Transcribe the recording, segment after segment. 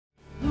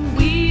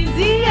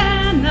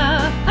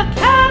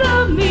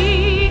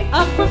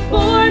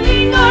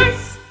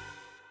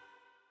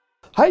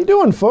How you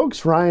doing,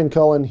 folks? Ryan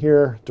Cullen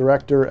here,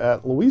 director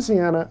at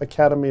Louisiana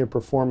Academy of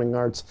Performing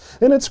Arts,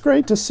 and it's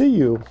great to see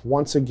you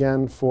once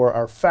again for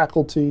our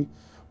faculty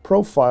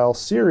profile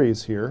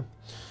series here.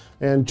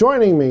 And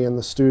joining me in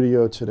the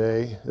studio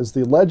today is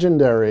the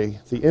legendary,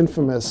 the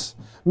infamous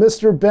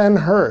Mr. Ben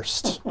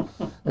Hurst,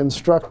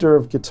 instructor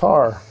of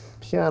guitar,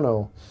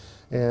 piano,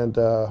 and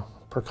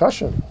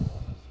percussion,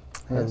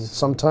 and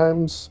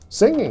sometimes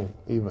singing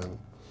even.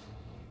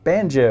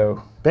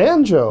 Banjo.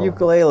 Banjo.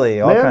 Ukulele,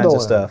 all kinds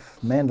of stuff.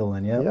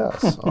 Mandolin, yeah.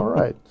 Yes, all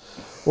right.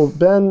 Well,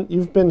 Ben,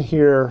 you've been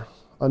here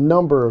a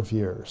number of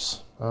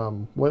years.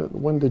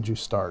 When did you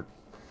start?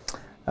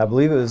 I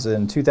believe it was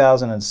in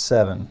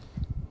 2007.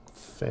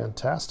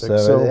 Fantastic.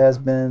 So it has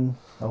been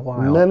a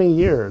while. Many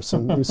years.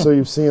 And so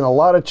you've seen a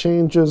lot of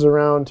changes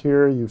around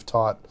here. You've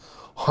taught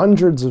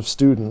hundreds of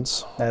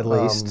students. At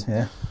least,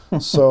 yeah.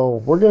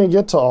 So we're going to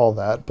get to all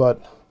that, but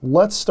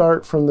let's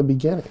start from the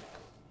beginning.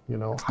 You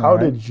know, how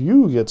did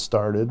you get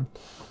started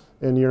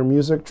in your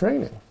music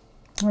training?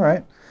 All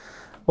right.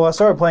 Well, I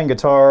started playing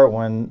guitar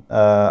when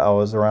I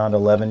was around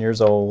 11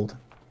 years old,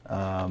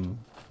 in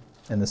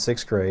the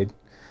 6th grade.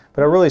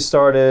 But I really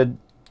started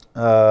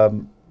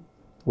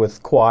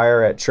with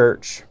choir at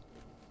church.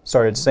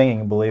 Started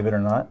singing, believe it or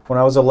not. When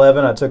I was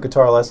 11, I took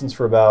guitar lessons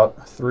for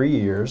about 3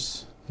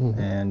 years,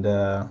 and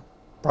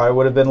probably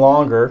would have been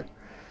longer.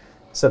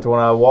 Except when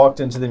I walked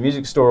into the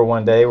music store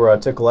one day where I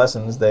took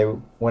lessons, they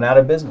went out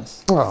of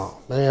business. Oh,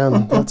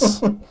 man,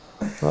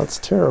 that's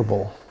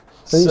terrible.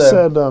 And you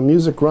said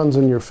music runs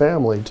in your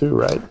family too,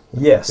 right?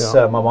 Yes,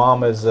 yeah. My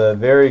mom is a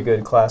very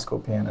good classical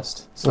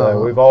pianist.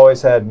 So we've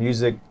always had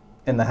music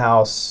in the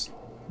house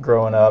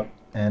growing up,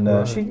 and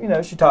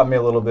she taught me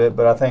a little bit,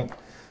 but I think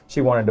she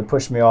wanted to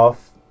push me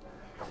off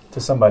to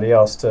somebody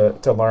else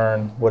to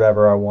learn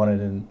whatever I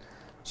wanted. And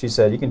she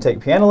said, you can take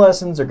piano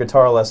lessons or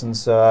guitar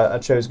lessons. So I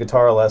chose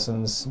guitar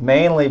lessons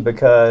mainly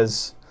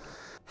because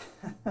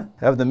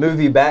of the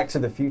movie Back to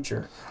the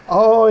Future.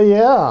 Oh,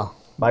 yeah.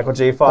 Michael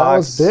J.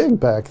 Fox. That was big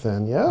back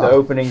then, yeah. The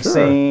opening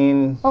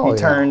scene, he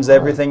turns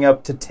everything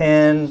up to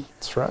 10.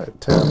 That's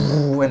right,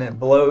 10. When it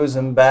blows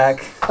him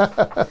back.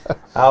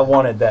 I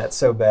wanted that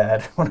so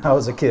bad when I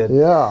was a kid.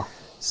 Yeah.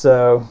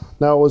 So.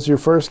 Now, was your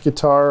first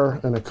guitar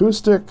an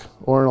acoustic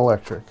or an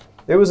electric?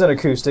 It was an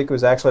acoustic. It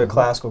was actually a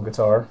classical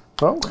guitar.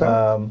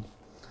 Okay.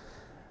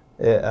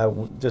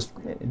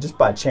 Just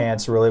by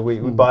chance, really. We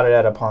bought it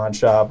at a pawn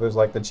shop. It was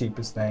like the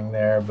cheapest thing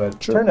there, but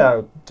it turned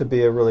out to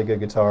be a really good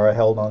guitar. I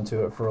held on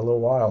to it for a little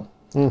while.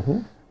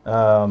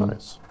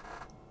 Nice.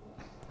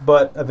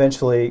 But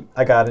eventually,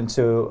 I got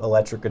into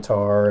electric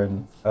guitar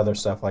and other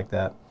stuff like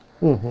that.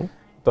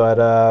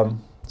 But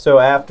so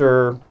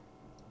after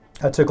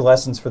I took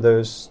lessons for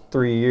those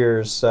 3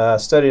 years,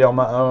 studied on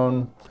my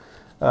own.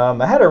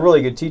 I had a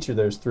really good teacher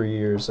those 3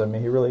 years. I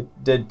mean, he really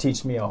did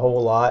teach me a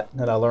whole lot,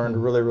 and I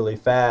learned really, really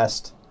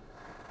fast.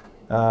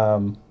 But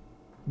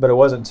it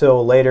wasn't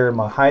until later in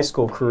my high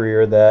school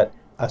career that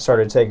I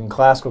started taking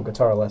classical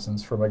guitar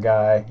lessons from a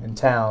guy in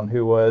town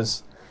who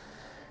was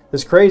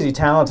this crazy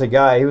talented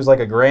guy. He was like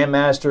a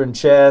grandmaster in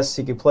chess.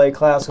 He could play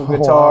classical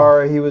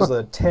guitar. He was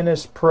a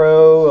tennis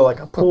pro,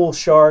 like a pool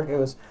shark. It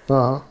was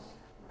a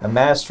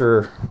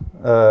master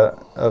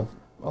of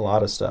a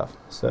lot of stuff.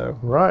 So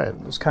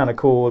it was kind of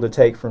cool to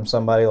take from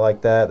somebody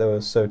like that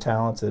was so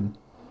talented.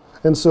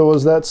 And so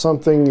was that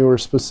something you were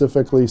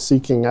specifically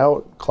seeking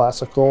out,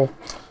 classical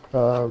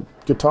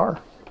guitar?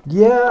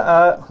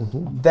 Yeah,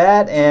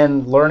 that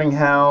and learning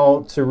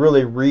how to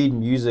really read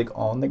music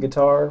on the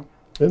guitar.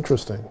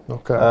 Interesting.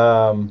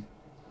 Okay.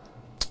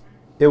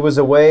 It was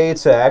a way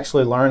to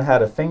actually learn how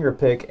to finger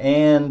pick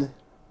and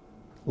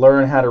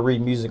learn how to read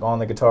music on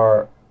the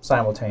guitar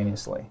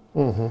simultaneously.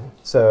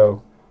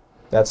 So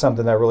that's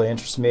something that really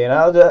interests me, and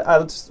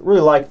I just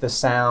really like the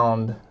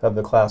sound of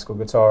the classical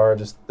guitar,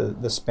 just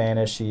the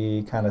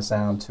Spanish-y kind of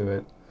sound to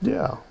it.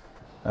 Yeah,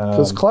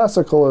 because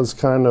classical is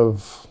kind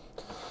of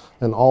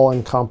an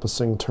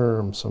all-encompassing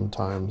term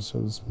sometimes.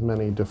 There's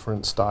many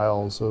different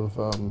styles of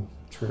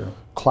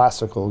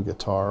classical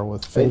guitar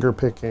with finger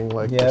picking,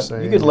 like you're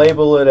saying. You could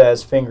label it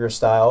as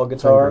fingerstyle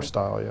guitar.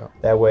 Fingerstyle, yeah.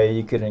 That way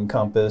you could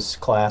encompass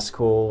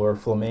classical or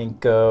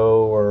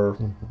flamenco or,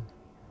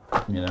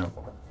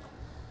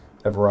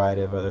 a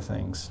variety of other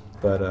things.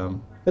 But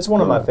it's one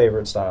of my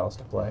favorite styles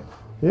to play.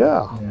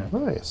 Yeah,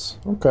 nice.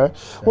 Okay.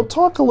 Well,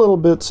 talk a little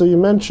bit. So you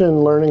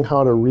mentioned learning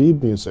how to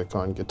read music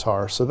on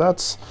guitar. So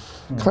that's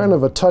kind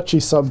of a touchy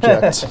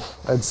subject,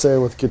 I'd say,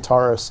 with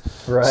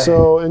guitarists. Right.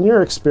 So in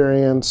your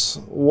experience,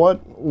 what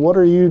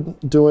are you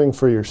doing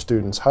for your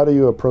students? How do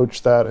you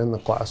approach that in the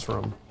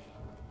classroom?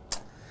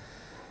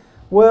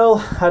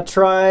 Well, I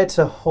try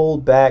to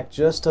hold back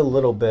just a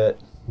little bit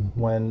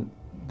when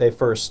they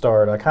first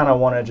start. I kind of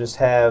want to just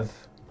have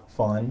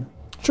fun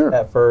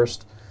at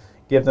first.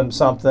 Give them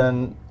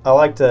something. I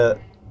like to,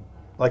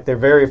 like their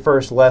very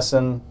first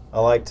lesson, I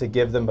like to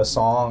give them a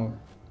song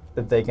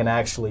that they can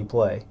actually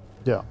play.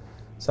 Yeah.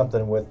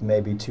 Something with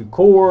maybe 2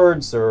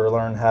 chords, or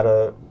learn how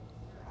to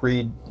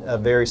read a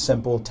very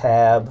simple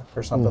tab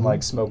or something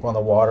like Smoke on the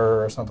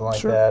Water or something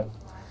like that.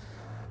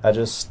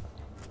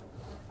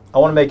 I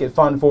want to make it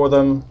fun for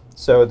them,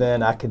 so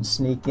then I can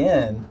sneak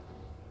in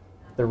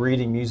the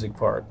reading music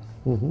part.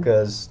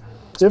 Because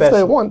if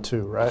they want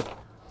to, right?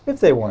 If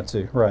they want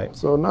to, right.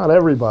 So not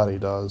everybody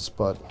does,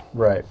 but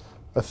right.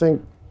 I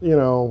think, you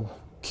know,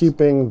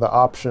 keeping the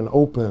option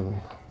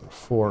open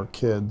for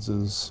kids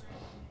is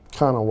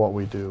kind of what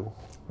we do.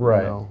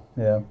 Right. You know,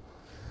 yeah.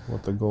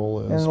 What the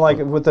goal is. And like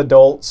with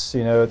adults,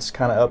 you know, it's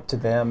kind of up to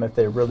them if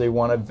they really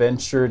want to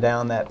venture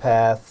down that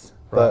path.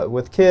 Right. But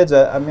with kids,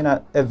 I mean,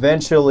 I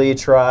eventually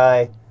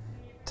try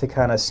to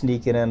kind of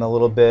sneak it in a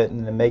little bit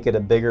and make it a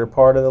bigger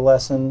part of the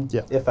lesson,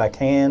 if I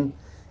can,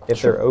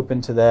 if they're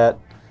open to that.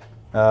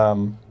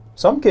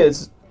 Some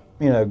kids,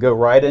 you know, go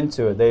right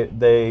into it.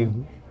 They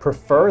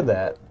prefer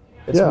that.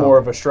 It's more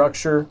of a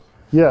structure.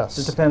 Yes.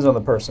 It depends on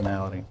the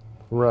personality.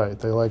 Right.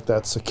 They like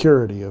that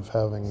security of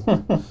having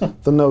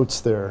the notes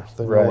there.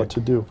 They know what to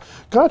do.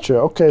 Gotcha.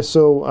 Okay,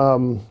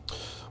 so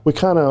we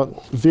kind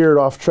of veered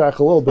off track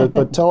a little bit,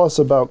 but tell us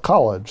about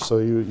college. So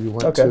you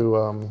went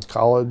to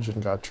college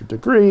and got your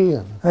degree.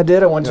 And I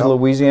did. I went to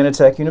Louisiana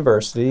Tech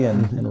University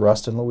in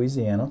Ruston,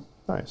 Louisiana.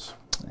 Nice.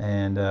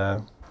 And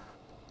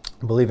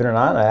believe it or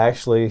not, I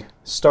actually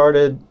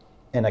started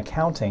in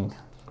accounting.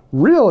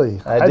 Really?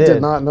 I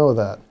did not know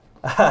that.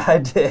 I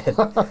did.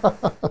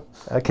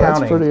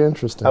 Accounting. That's pretty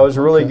interesting. I was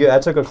really good. I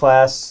took a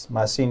class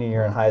my senior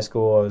year in high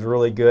school. I was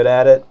really good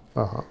at it.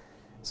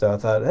 So I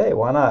thought, hey,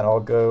 why not?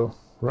 I'll go.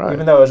 Right.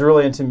 Even though I was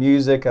really into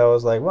music, I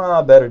was like, well,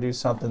 I better do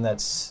something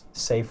that's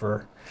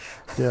safer.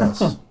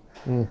 Yes.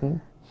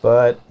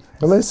 But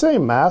and they say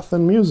math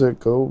and music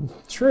go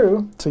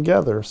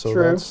together, so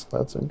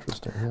that's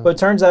interesting. Yeah. But it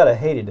turns out I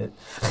hated it.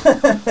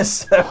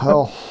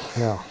 Well,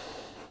 yeah.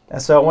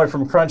 So I went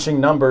from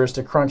crunching numbers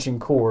to crunching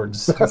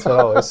chords. That's what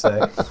I always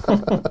say.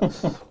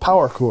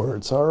 Power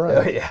chords, all right.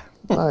 Oh, yeah.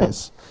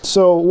 Nice.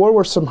 So what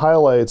were some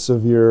highlights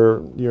of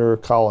your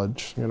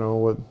college? You know,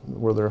 what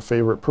were there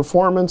favorite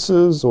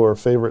performances or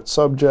favorite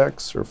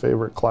subjects or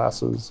favorite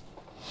classes?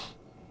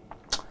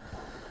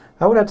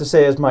 I would have to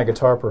say as my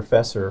guitar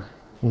professor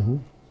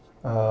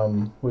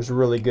was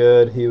really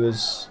good. He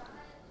was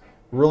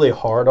really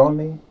hard on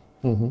me,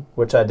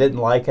 which I didn't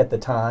like at the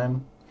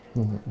time,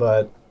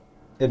 but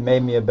it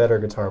made me a better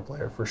guitar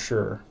player for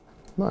sure.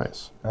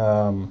 Nice.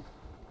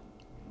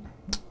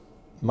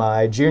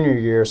 My junior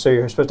year, so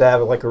you're supposed to have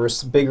like a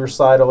big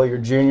recital your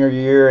junior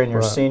year and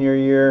your senior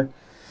year.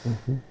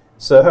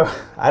 So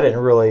I didn't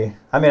really,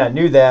 I mean, I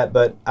knew that,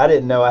 but I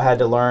didn't know I had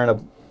to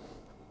learn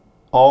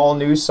all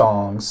new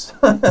songs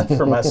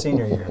for my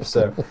senior year.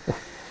 So,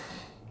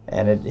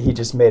 and he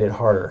just made it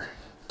harder.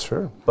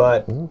 Sure.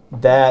 But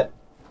that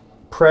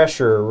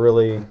pressure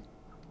really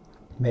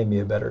made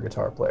me a better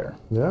guitar player,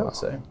 I would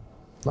say.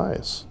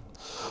 Nice.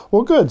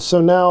 Well, good. So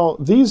now,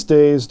 these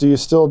days, do you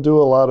still do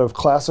a lot of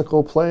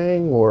classical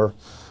playing, or,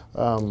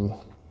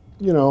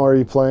 you know, are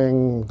you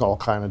playing all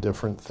kind of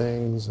different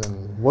things?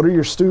 And what are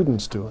your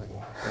students doing? You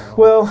know?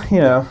 Well, you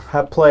know,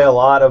 I play a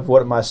lot of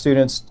what my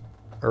students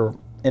are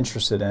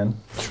interested in.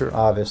 Sure.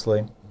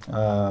 Obviously,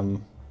 a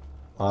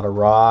lot of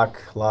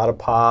rock, a lot of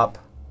pop,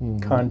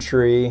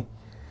 country.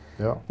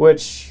 Yeah.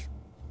 Which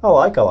I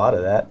like a lot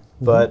of that,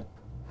 but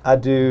I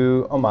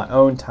do on my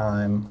own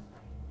time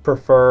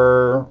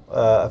prefer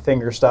a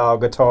fingerstyle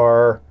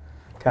guitar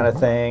kind of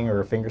thing,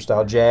 or a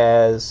fingerstyle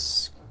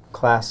jazz,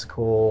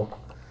 classical,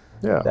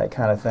 that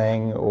kind of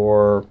thing.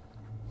 Or,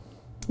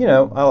 you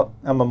know,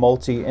 I'm a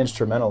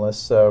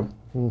multi-instrumentalist, so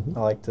I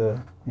like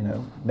to, you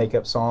know, make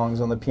up songs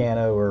on the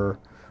piano or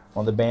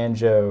on the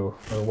banjo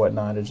or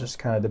whatnot. It just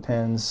kind of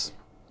depends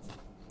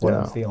what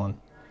I'm feeling,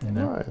 you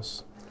know.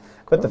 Nice.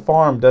 But the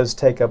farm does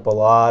take up a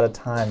lot of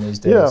time these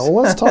days. Yeah, well,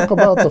 let's talk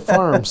about the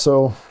farm.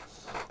 So,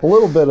 a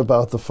little bit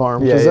about the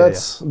farm, because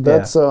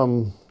that's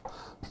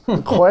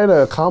quite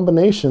a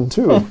combination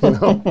too. You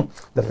know,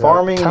 the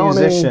farming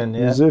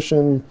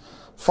musician,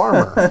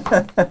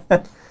 farmer.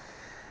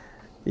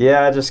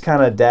 Yeah, I just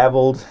kind of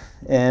dabbled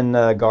in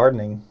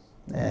gardening,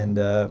 and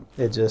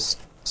it just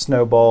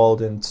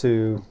snowballed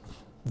into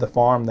the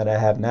farm that I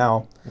have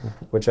now,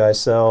 which I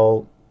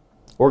sell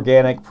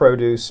organic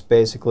produce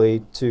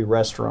basically to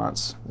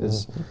restaurants,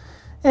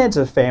 and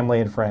to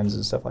family and friends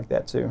and stuff like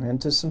that too, and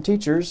to some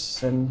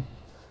teachers and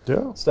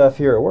stuff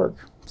here at work.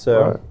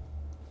 So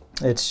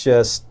it's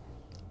just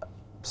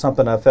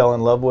something I fell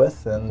in love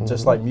with, and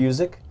just like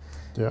music,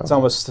 it's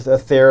almost a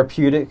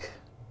therapeutic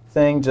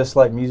thing, just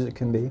like music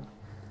can be.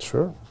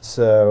 Sure.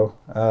 So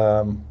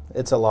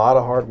it's a lot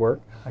of hard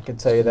work. I can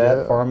tell you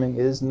that. Farming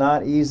is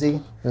not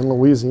easy. In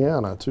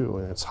Louisiana too,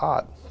 and it's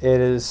hot.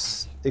 It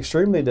is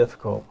extremely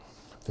difficult.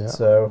 Yeah.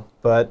 So,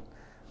 but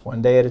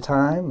one day at a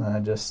time, I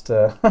just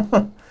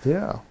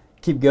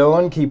keep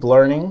going, keep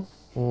learning.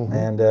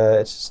 And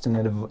it's just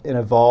an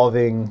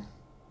evolving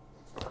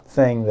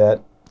thing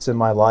that's in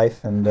my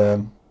life,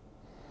 and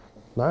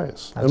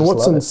nice. And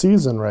what's in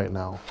season right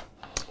now?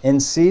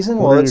 In season,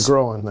 what are you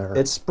growing there?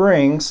 It's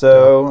spring,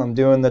 so I'm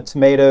doing the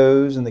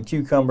tomatoes and the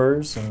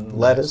cucumbers and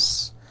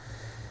lettuce.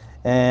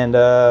 And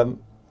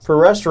for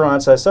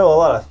restaurants, I sell a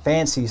lot of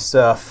fancy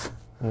stuff,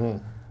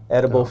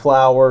 edible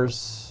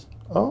flowers,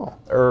 Oh.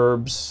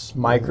 Herbs,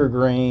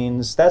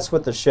 microgreens. That's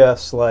what the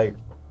chefs like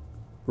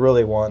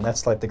really want.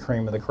 That's like the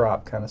cream of the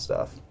crop kind of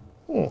stuff.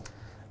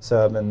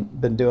 So I've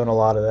been doing a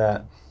lot of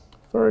that.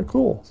 Very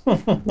cool.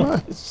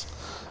 Nice.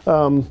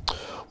 Well,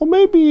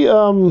 maybe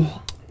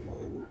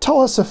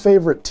tell us a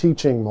favorite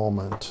teaching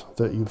moment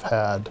that you've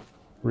had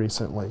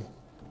recently.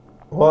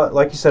 Well,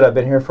 like you said, I've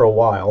been here for a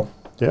while.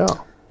 Yeah.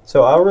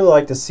 So I really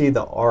like to see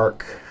the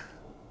arc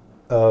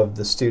of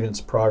the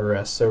students'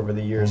 progress over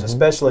the years,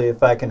 especially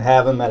if I can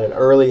have them at an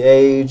early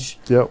age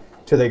till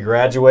they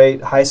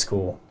graduate high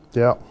school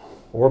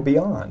or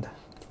beyond.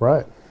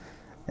 Right.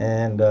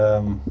 And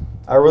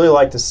I really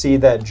like to see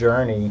that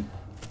journey,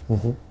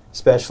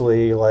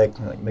 especially like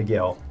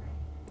Miguel.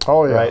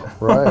 Oh, yeah. Right?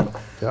 Right.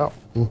 Yeah.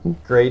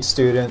 Great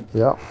student.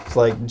 Yeah. It's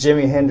like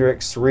Jimi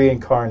Hendrix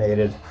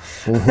reincarnated.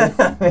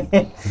 I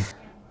mean,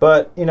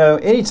 but, you know,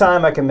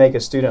 anytime I can make a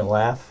student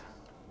laugh,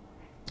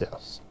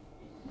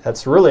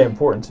 that's really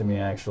important to me,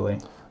 actually.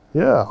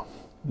 Yeah.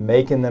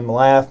 Making them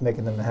laugh,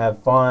 making them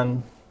have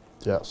fun.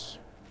 Yes.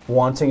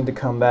 Wanting to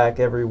come back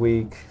every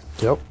week.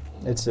 Yep.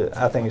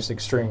 I think it's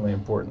extremely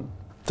important.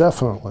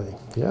 Definitely.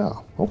 Yeah.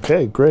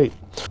 Okay, great.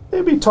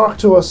 Maybe talk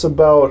to us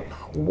about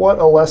what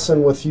a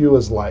lesson with you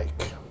is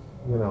like,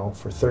 you know,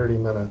 for 30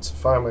 minutes.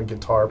 If I'm a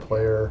guitar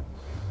player,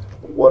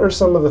 what are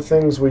some of the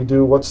things we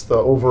do? What's the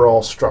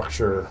overall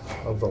structure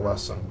of the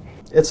lesson?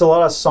 It's a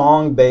lot of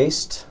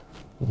song-based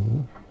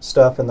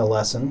stuff in the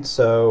lesson.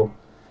 So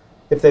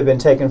if they've been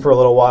taken for a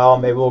little while,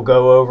 maybe we'll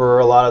go over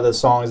a lot of the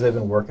songs they've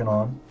been working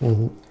on.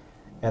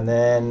 And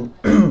then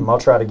I'll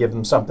try to give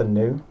them something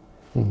new.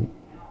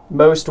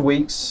 Most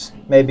weeks,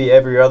 maybe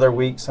every other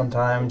week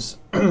sometimes,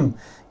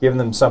 giving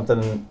them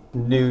something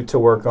new to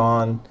work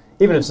on.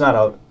 Even if it's not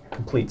a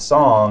complete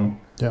song,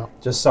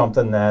 just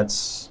something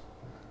that's,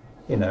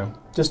 you know,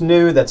 just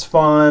new, that's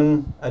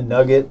fun, a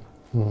nugget,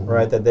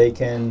 right, that they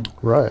can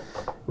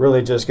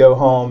really just go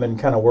home and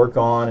kind of work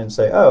on and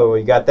say, oh,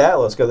 you got that,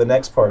 let's go to the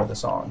next part of the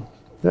song.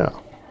 Yeah.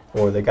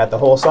 Or they got the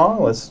whole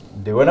song, let's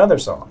do another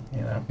song,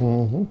 you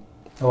know.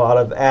 A lot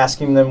of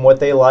asking them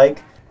what they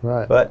like.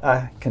 Right. But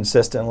I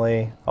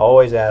consistently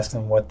always ask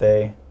them what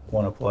they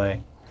want to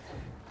play.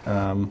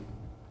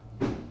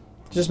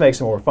 Just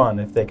makes it more fun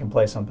if they can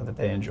play something that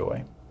they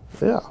enjoy.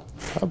 Yeah,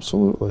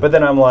 absolutely. But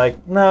then I'm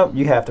like, no,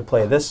 you have to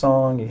play this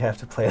song. You have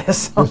to play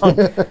this song.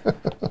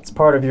 It's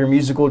part of your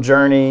musical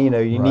journey. You know,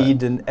 you need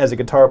to, as a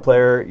guitar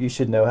player, you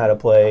should know how to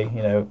play,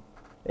 you know,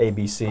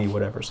 ABC,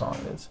 whatever song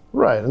it is.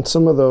 Right, and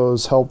some of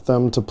those help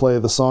them to play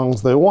the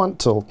songs they want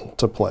to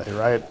play,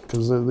 right?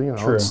 Because, you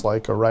know, it's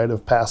like a rite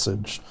of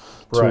passage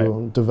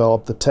to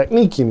develop the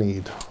technique you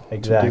need to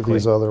do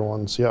these other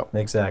ones. Yep.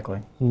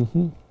 Exactly.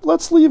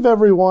 Let's leave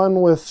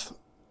everyone with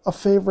a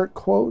favorite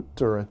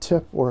quote or a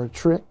tip or a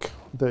trick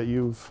that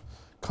you've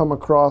come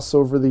across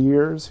over the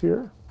years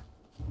here.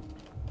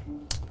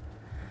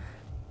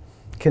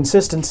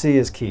 Consistency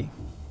is key.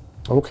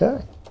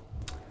 Okay.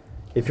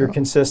 If you're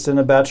consistent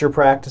about your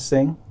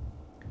practicing,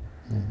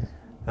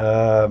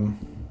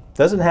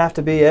 doesn't have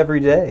to be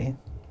every day.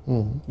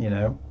 You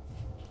know,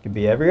 it could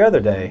be every other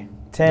day.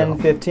 10,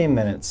 15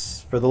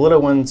 minutes. For the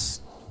little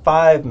ones,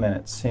 5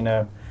 minutes, you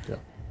know.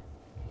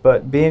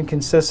 But being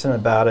consistent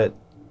about it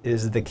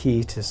is the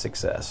key to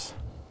success.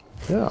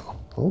 Yeah,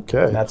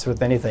 okay. And that's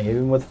with anything,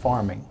 even with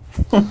farming.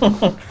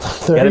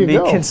 Gotta be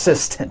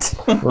consistent.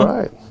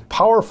 Right.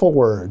 Powerful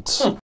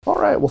words. All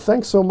right, well,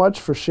 thanks so much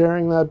for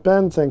sharing that,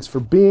 Ben. Thanks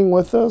for being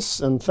with us,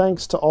 and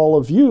thanks to all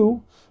of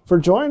you for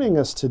joining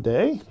us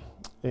today.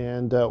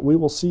 And we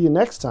will see you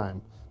next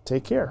time.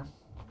 Take care.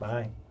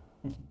 Bye.